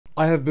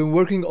I have been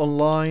working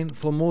online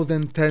for more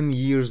than 10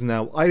 years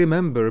now. I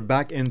remember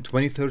back in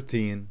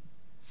 2013,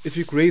 if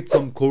you create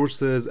some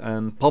courses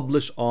and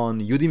publish on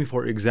Udemy,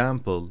 for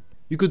example,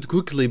 you could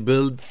quickly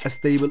build a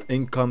stable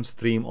income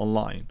stream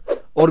online.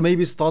 Or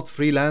maybe start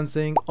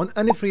freelancing on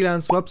any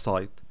freelance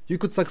website. You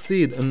could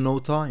succeed in no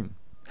time.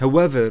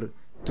 However,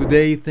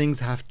 today things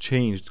have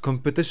changed.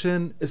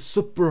 Competition is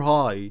super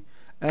high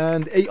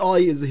and AI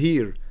is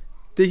here,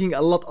 taking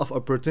a lot of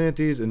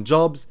opportunities and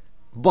jobs,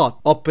 but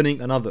opening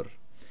another.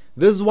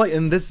 This is why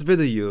in this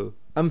video,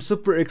 I'm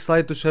super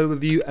excited to share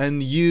with you a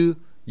new,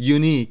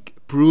 unique,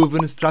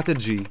 proven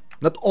strategy.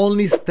 Not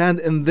only stand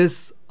in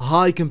this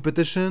high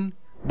competition,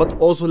 but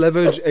also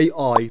leverage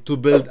AI to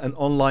build an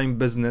online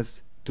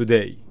business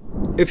today.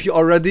 If you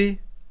are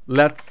ready,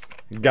 let's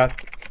get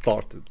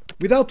started.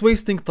 Without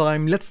wasting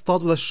time, let's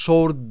start with a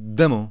short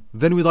demo.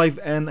 Then we dive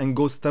in and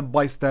go step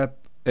by step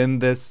in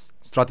this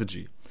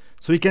strategy.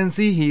 So you can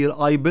see here,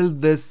 I built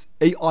this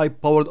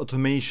AI-powered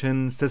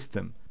automation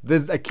system.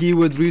 This is a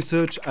keyword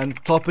research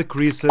and topic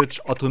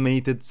research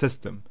automated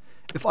system.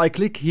 If I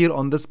click here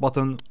on this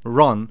button,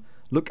 run,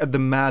 look at the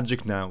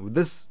magic now.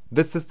 This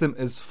system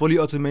is fully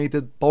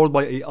automated, powered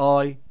by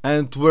AI,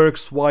 and it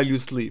works while you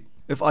sleep.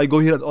 If I go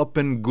here and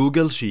open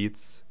Google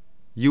Sheets,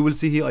 you will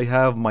see here I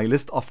have my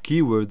list of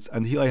keywords,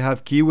 and here I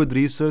have keyword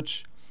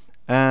research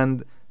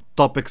and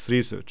topics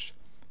research.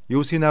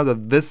 You'll see now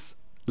that this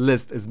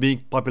list is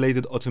being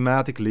populated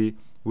automatically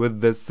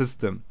with this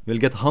system. You'll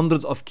get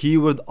hundreds of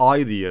keyword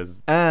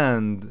ideas,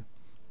 and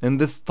in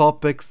this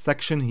topic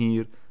section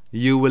here,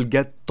 you will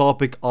get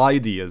topic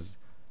ideas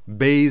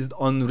based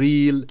on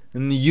real,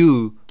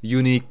 new,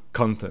 unique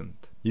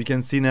content. You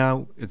can see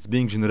now it's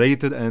being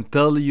generated and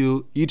tell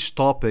you each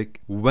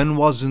topic when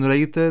was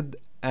generated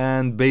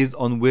and based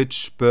on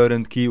which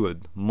parent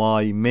keyword,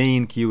 my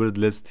main keyword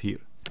list here.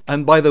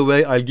 And by the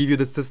way, I'll give you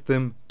the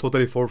system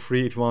totally for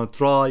free if you want to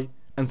try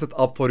and set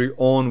up for your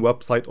own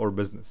website or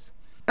business.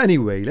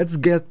 Anyway, let's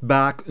get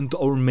back into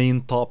our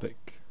main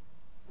topic.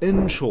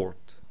 In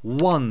short,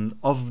 one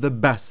of the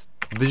best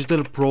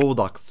digital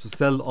products to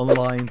sell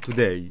online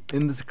today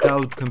in this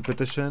crowd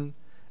competition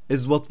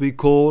is what we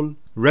call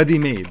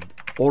ready-made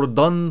or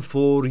done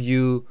for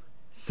you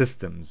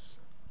systems.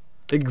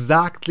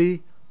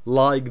 Exactly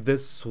like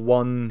this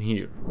one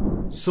here.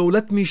 So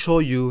let me show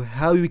you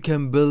how you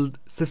can build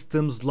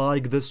systems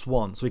like this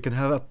one so you can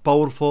have a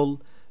powerful,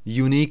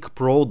 unique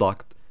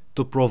product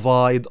to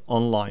provide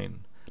online.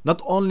 Not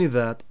only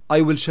that,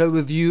 I will share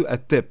with you a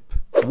tip.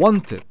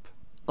 One tip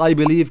I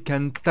believe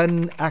can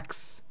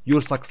 10x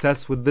your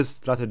success with this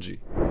strategy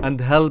and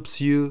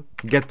helps you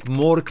get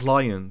more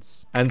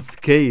clients and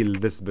scale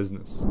this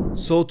business.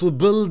 So to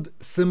build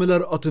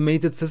similar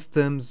automated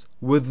systems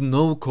with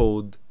no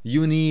code,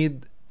 you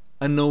need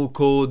a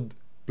no-code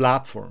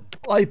platform.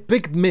 I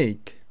picked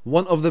Make,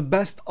 one of the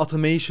best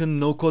automation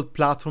no-code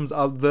platforms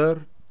out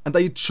there, and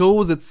I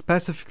chose it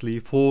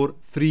specifically for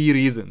 3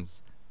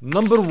 reasons.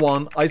 Number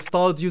 1, I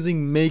started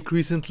using Make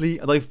recently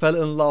and I fell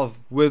in love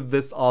with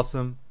this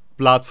awesome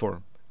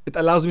platform. It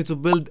allows me to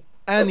build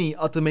any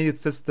automated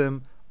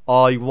system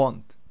I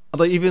want. And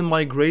I even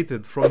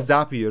migrated from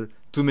Zapier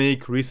to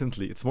Make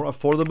recently. It's more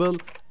affordable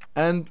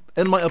and,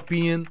 in my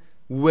opinion,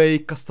 way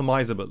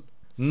customizable.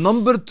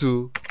 Number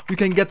 2, you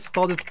can get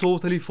started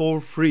totally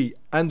for free.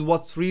 And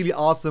what's really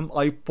awesome,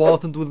 I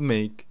partnered with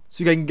Make,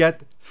 so you can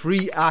get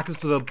free access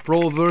to the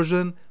pro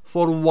version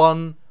for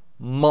 1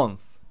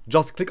 month.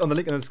 Just click on the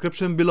link in the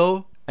description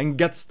below and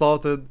get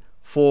started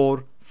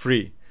for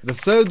free. The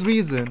third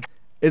reason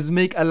is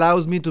Make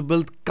allows me to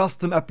build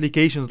custom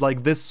applications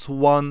like this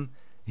one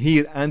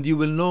here, and you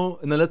will know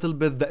in a little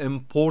bit the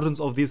importance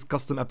of these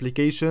custom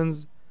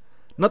applications,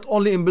 not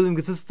only in building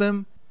the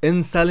system,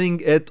 in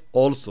selling it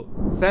also.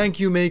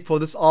 Thank you Make for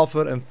this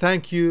offer, and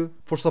thank you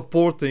for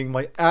supporting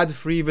my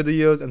ad-free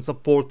videos and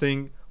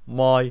supporting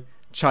my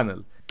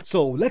channel.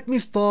 So let me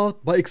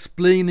start by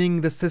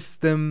explaining the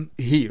system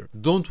here.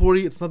 Don't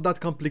worry, it's not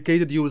that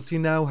complicated. You will see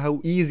now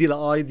how easy the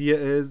idea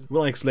is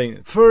when I explain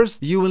it.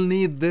 First, you will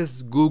need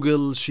this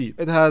Google Sheet.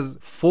 It has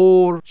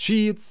 4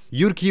 sheets,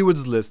 your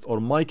keywords list or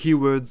my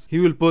keywords. He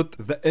will put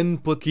the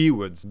input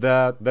keywords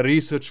that the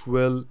research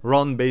will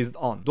run based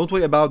on. Don't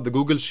worry about the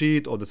Google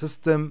Sheet or the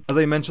system. As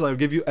I mentioned, I'll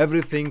give you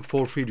everything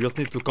for free. You just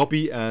need to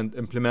copy and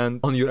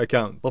implement on your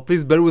account. But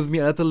please bear with me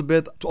a little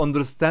bit to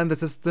understand the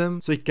system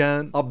so you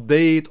can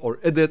update or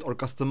edit or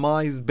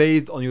customize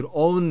based on your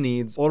own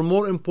needs, or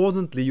more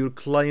importantly, your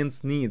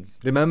clients' needs.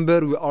 Remember,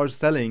 we are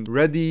selling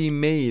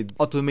ready-made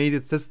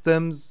automated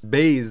systems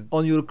based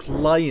on your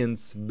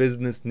clients'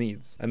 business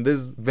needs, and this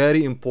is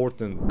very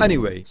important.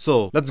 Anyway,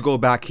 so let's go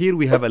back here.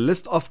 We have a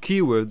list of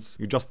keywords.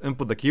 You just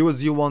input the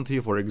keywords you want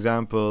here. For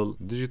example,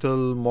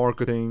 digital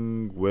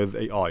marketing with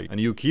AI, a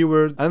new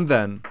keyword. And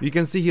then you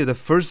can see here the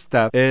first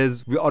step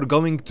is we are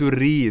going to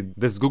read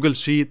this Google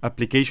Sheet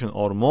application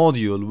or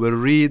module will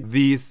read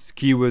these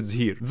keywords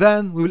here. here.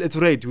 Then we will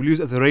iterate. We'll use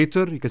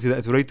iterator. You can see the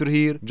iterator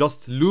here.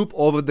 Just loop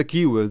over the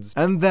keywords,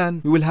 and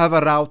then we will have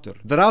a router.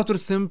 The router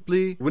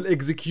simply will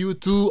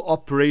execute two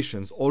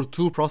operations or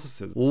two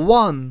processes,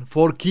 one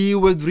for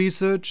keyword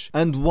research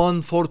and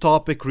one for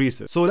topic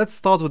research. So let's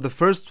start with the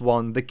first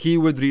one, the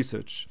keyword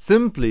research.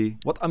 Simply,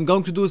 what I'm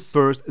going to do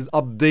first is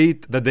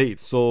update the date.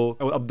 So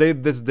I will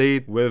update this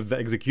date with the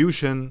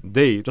execution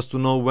date just to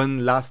know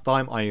when last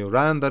time I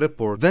ran the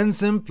report. Then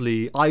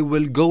simply I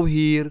will go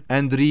here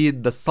and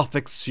read the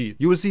suffix sheet.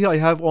 You will see here I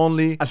have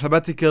only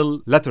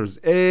alphabetical letters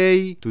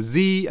A to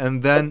Z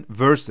and then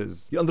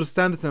verses. You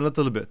understand this in a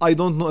little bit. I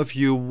don't know if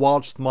you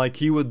watched my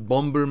keyword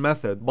bomber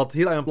method, but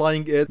here I am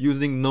applying it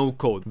using no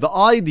code. The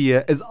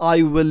idea is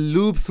I will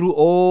loop through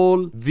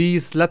all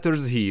these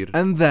letters here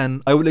and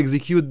then I will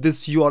execute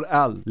this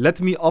URL.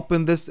 Let me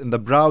open this in the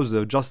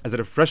browser just as a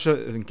refresher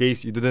in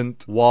case you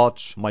didn't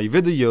watch my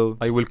video.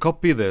 I will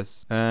copy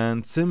this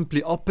and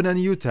simply open a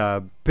new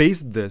tab,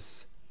 paste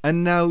this,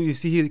 and now you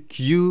see here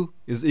Q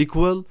is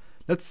equal,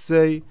 let's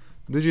say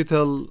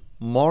digital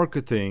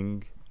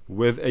marketing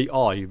with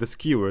AI, this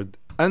keyword,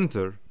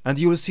 enter, and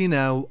you will see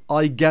now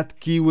I get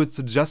keyword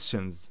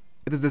suggestions.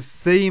 It is the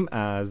same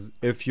as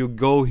if you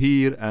go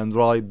here and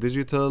write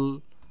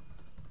digital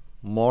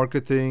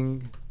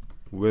marketing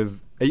with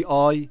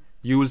AI,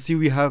 you will see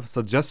we have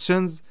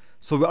suggestions.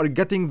 So we are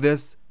getting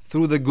this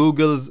through the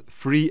Google's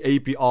free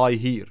API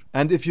here.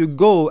 And if you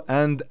go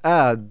and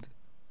add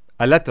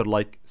a letter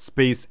like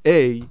space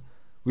A,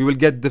 we will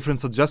get different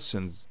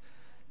suggestions.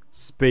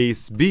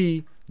 Space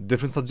B,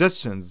 different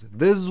suggestions.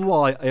 This is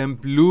why I am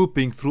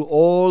looping through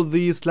all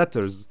these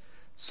letters.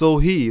 So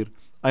here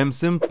I am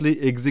simply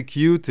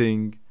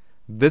executing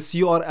this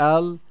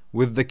URL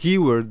with the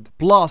keyword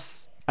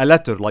plus a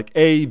letter like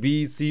A,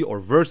 B, C, or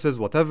verses,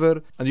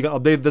 whatever, and you can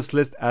update this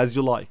list as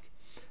you like.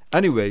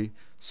 Anyway,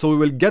 so we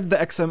will get the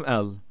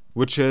XML,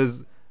 which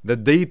is the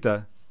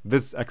data,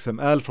 this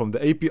XML from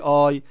the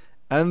API,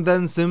 and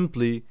then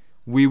simply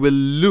we will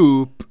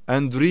loop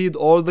and read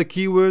all the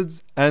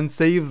keywords and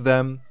save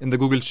them in the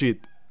Google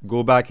Sheet.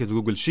 Go back here to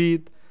Google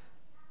Sheet,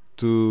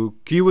 to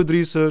keyword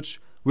research.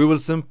 We will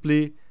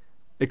simply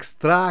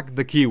extract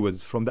the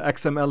keywords from the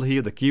XML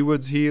here, the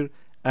keywords here,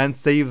 and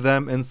save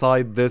them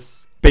inside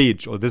this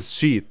page or this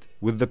sheet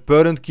with the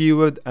parent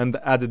keyword and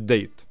the added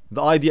date.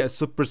 The idea is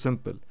super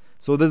simple.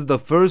 So this is the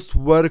first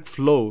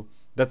workflow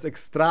that's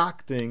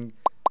extracting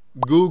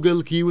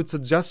Google keyword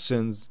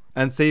suggestions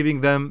and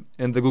saving them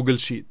in the Google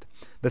Sheet.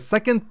 The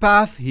second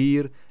path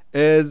here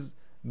is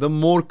the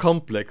more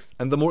complex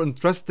and the more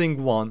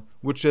interesting one,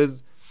 which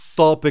is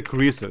topic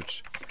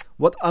research.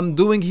 What I'm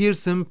doing here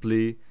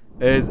simply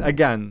is,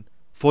 again,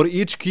 for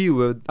each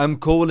keyword, I'm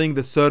calling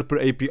the SERPer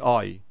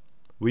API.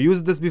 We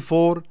used this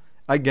before.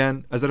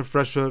 Again, as a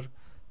refresher,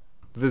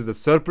 this is the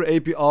SERPer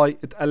API.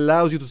 It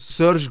allows you to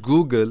search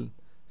Google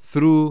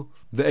through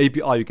the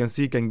API. You can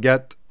see you can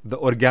get the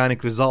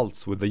organic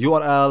results with the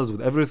URLs,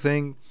 with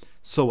everything.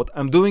 So what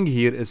I'm doing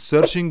here is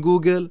searching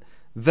Google,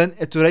 then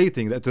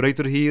iterating. The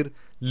iterator here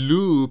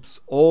loops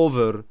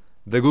over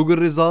the Google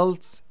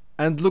results.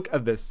 And look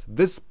at this.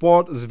 This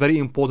part is very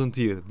important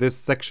here. This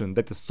section,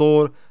 data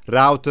store,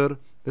 router,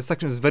 this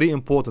section is very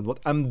important. What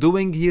I'm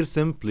doing here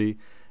simply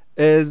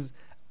is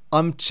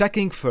I'm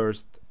checking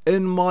first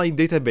in my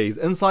database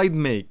inside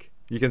Make.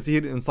 You can see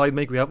here inside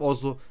Make we have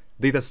also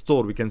data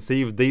store. We can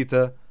save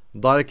data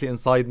directly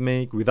inside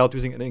Make without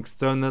using any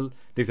external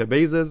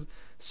databases.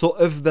 So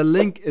if the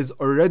link is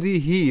already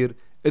here,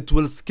 it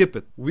will skip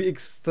it. We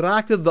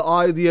extracted the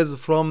ideas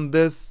from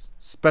this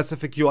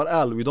specific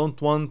URL. We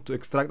don't want to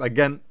extract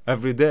again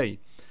every day.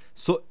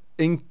 So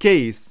in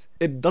case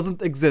it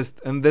doesn't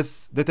exist in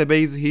this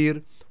database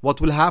here, what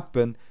will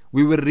happen?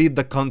 We will read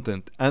the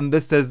content, and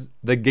this is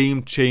the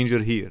game changer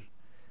here.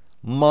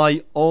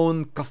 My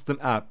own custom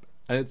app,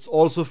 and it's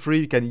also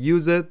free, you can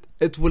use it.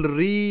 It will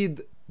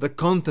read the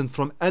content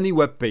from any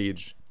web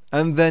page,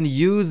 and then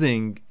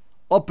using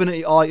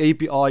OpenAI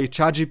API,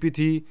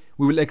 ChatGPT,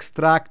 we will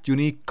extract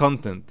unique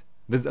content.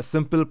 This is a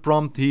simple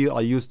prompt here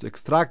I use to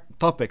extract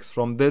topics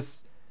from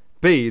this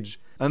page,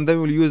 and then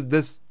we'll use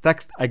this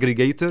text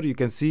aggregator, you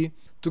can see,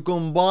 to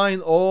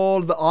combine all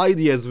the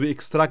ideas we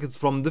extracted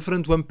from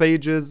different web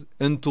pages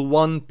into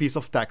one piece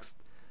of text.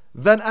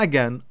 Then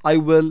again, I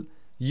will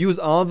use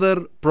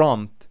another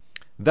prompt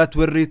that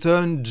will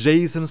return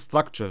JSON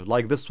structure,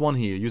 like this one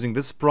here. Using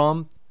this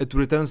prompt, it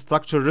will return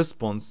structure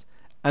response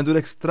and will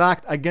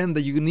extract again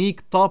the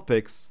unique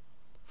topics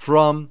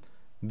from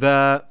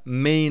the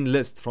main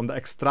list, from the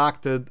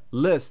extracted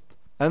list.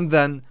 And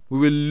then we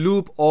will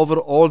loop over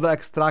all the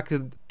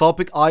extracted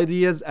topic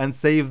ideas and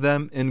save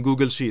them in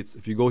Google Sheets.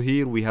 If you go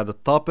here, we have the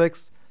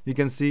topics. You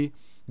can see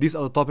these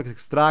are the topics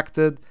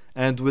extracted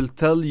and will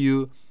tell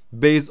you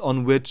based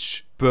on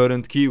which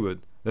parent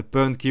keyword. The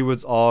parent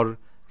keywords are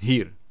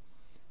here.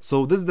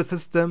 So this is the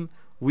system.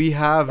 We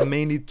have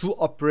mainly two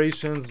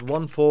operations,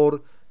 one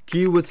for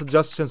keyword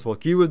suggestions for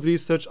keyword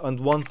research and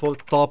one for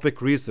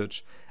topic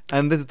research.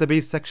 And this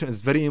database section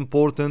is very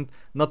important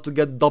not to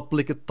get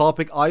duplicate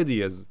topic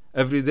ideas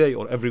every day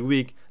or every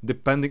week,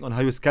 depending on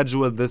how you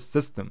schedule this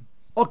system.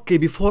 Okay,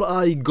 before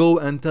I go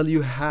and tell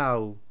you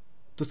how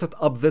to set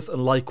up this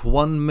in like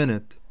 1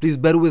 minute, please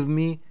bear with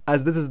me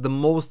as this is the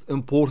most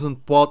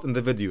important part in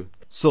the video.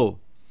 So,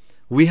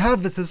 we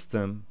have the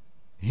system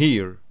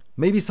here.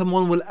 Maybe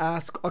someone will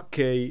ask,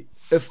 okay,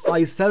 if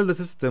I sell the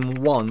system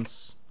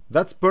once,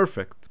 that's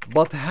perfect.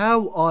 But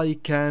how I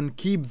can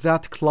keep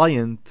that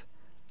client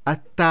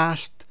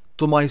attached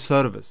to my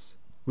service?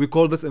 We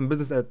call this in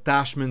business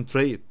attachment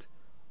rate.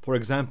 For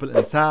example,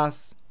 in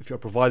SaaS, if you're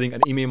providing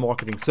an email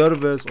marketing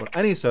service or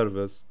any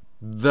service,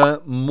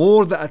 the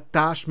more the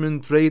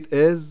attachment rate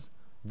is,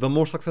 the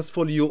more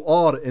successful you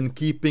are in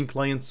keeping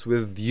clients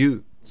with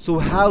you. So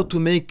how to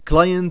make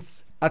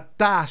clients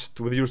attached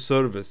with your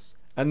service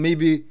and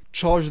maybe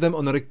charge them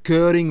on a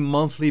recurring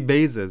monthly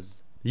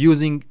basis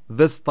using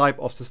this type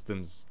of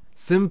systems?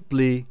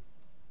 Simply,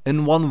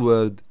 in one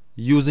word,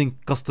 using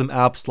custom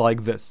apps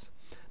like this.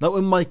 Now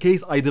in my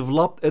case, I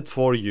developed it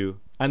for you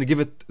and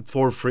give it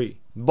for free.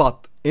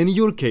 But in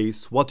your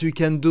case, what you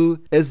can do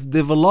is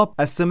develop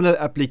a similar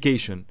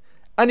application.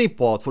 Any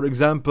part, for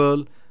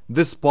example,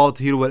 this part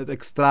here where it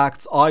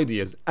extracts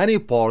ideas, any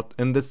part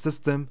in this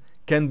system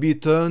can be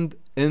turned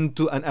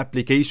into an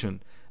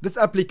application. This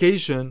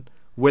application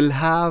will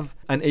have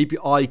an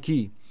API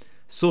key.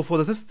 So for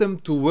the system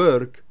to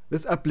work,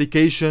 this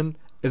application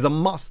is a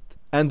must.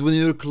 And when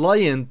your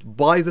client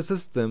buys the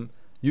system,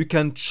 you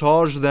can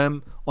charge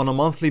them on a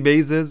monthly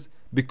basis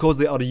because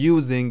they are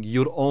using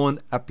your own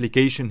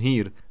application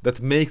here that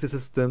makes the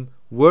system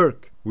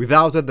work.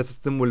 Without it, the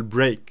system will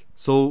break.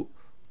 So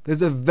this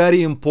is a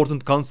very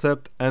important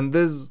concept, and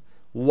this is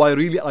why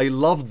really I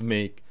loved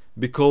Make,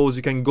 because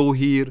you can go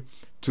here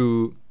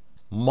to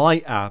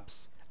My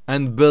Apps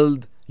and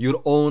build your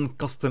own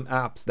custom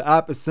apps. The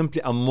app is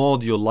simply a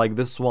module like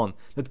this one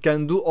that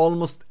can do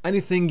almost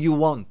anything you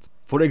want.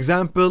 For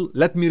example,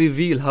 let me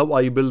reveal how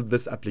I built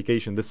this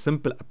application, this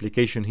simple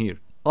application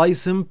here. I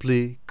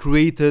simply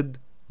created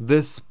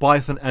this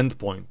Python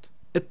endpoint.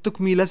 It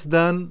took me less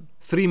than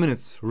 3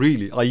 minutes,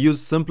 really. I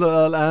used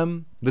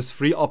SimpleLLM, this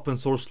free open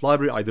source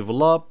library I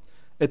developed.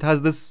 It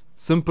has this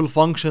simple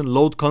function,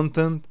 load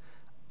content.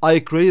 I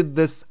created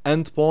this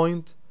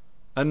endpoint,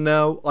 and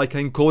now I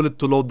can call it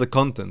to load the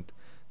content.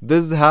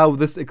 This is how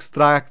this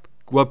extract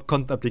web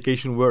content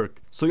application work.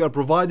 So you are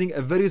providing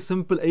a very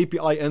simple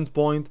API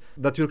endpoint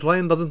that your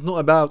client doesn't know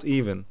about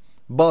even.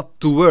 But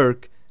to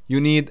work, you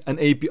need an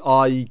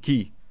API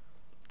key.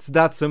 It's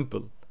that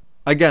simple.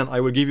 Again, I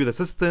will give you the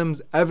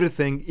systems,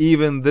 everything,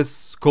 even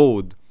this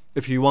code.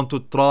 If you want to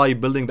try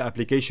building the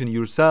application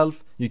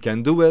yourself, you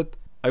can do it.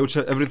 I will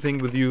share everything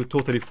with you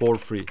totally for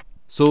free.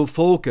 So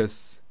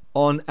focus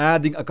on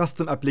adding a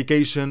custom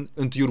application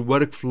into your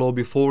workflow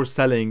before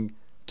selling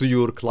to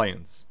your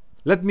clients.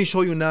 Let me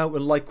show you now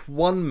in like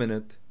 1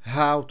 minute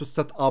how to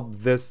set up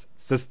this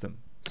system.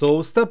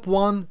 So step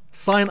 1,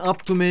 sign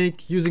up to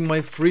Make using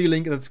my free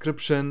link in the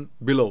description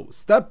below.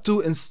 Step 2,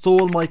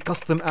 install my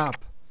custom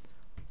app.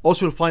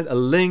 Also, you'll find a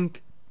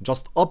link.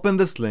 Just open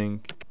this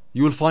link.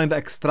 You will find the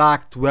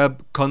Extract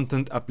Web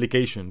Content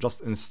application.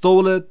 Just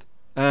install it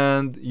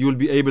and you'll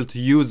be able to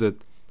use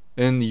it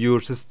in your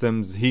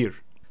systems here.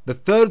 The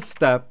third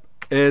step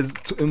is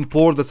to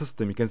import the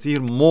system. You can see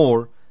here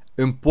more,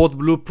 import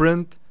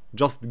blueprint.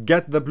 Just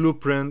get the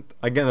blueprint,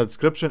 again the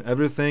description,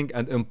 everything,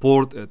 and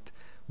import it.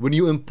 When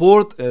you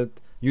import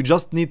it, you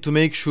just need to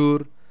make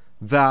sure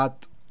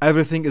that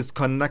everything is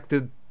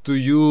connected to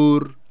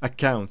your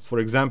accounts. For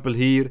example,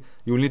 here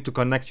you will need to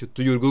connect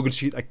to your Google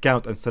Sheet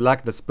account and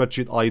select the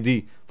spreadsheet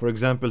ID. For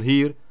example,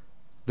 here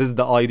this is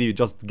the ID. You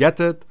just get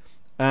it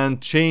and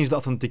change the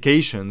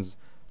authentications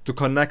to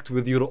connect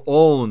with your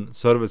own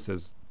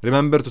services.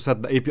 Remember to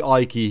set the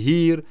API key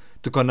here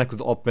to connect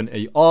with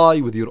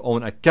OpenAI with your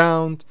own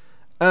account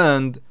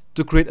and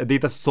to create a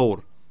data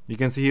store. You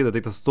can see here the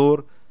data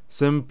store.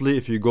 Simply,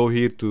 if you go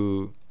here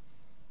to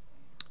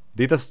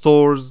data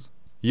stores,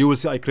 you will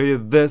see I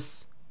created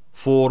this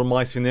for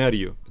my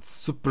scenario. It's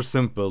super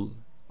simple.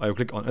 I will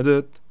click on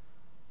edit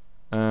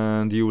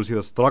and you will see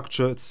the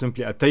structure. It's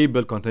simply a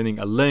table containing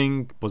a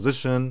link,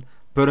 position,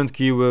 parent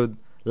keyword,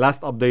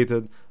 last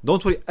updated.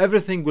 Don't worry,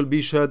 everything will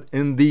be shared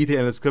in detail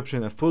in the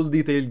description, a full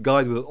detailed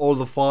guide with all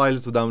the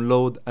files to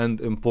download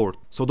and import.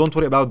 So don't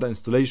worry about the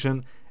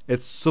installation.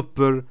 It's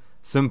super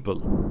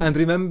simple. And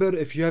remember,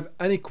 if you have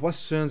any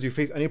questions, you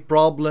face any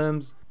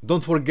problems,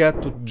 don't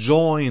forget to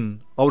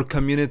join our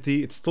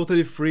community. It's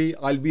totally free.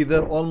 I'll be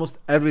there almost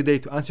every day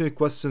to answer your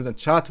questions and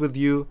chat with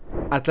you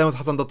at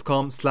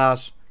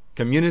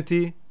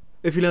lemhasan.com/community.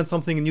 If you learned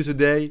something new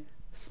today,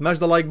 smash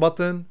the like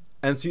button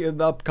and see you in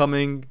the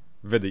upcoming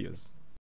videos.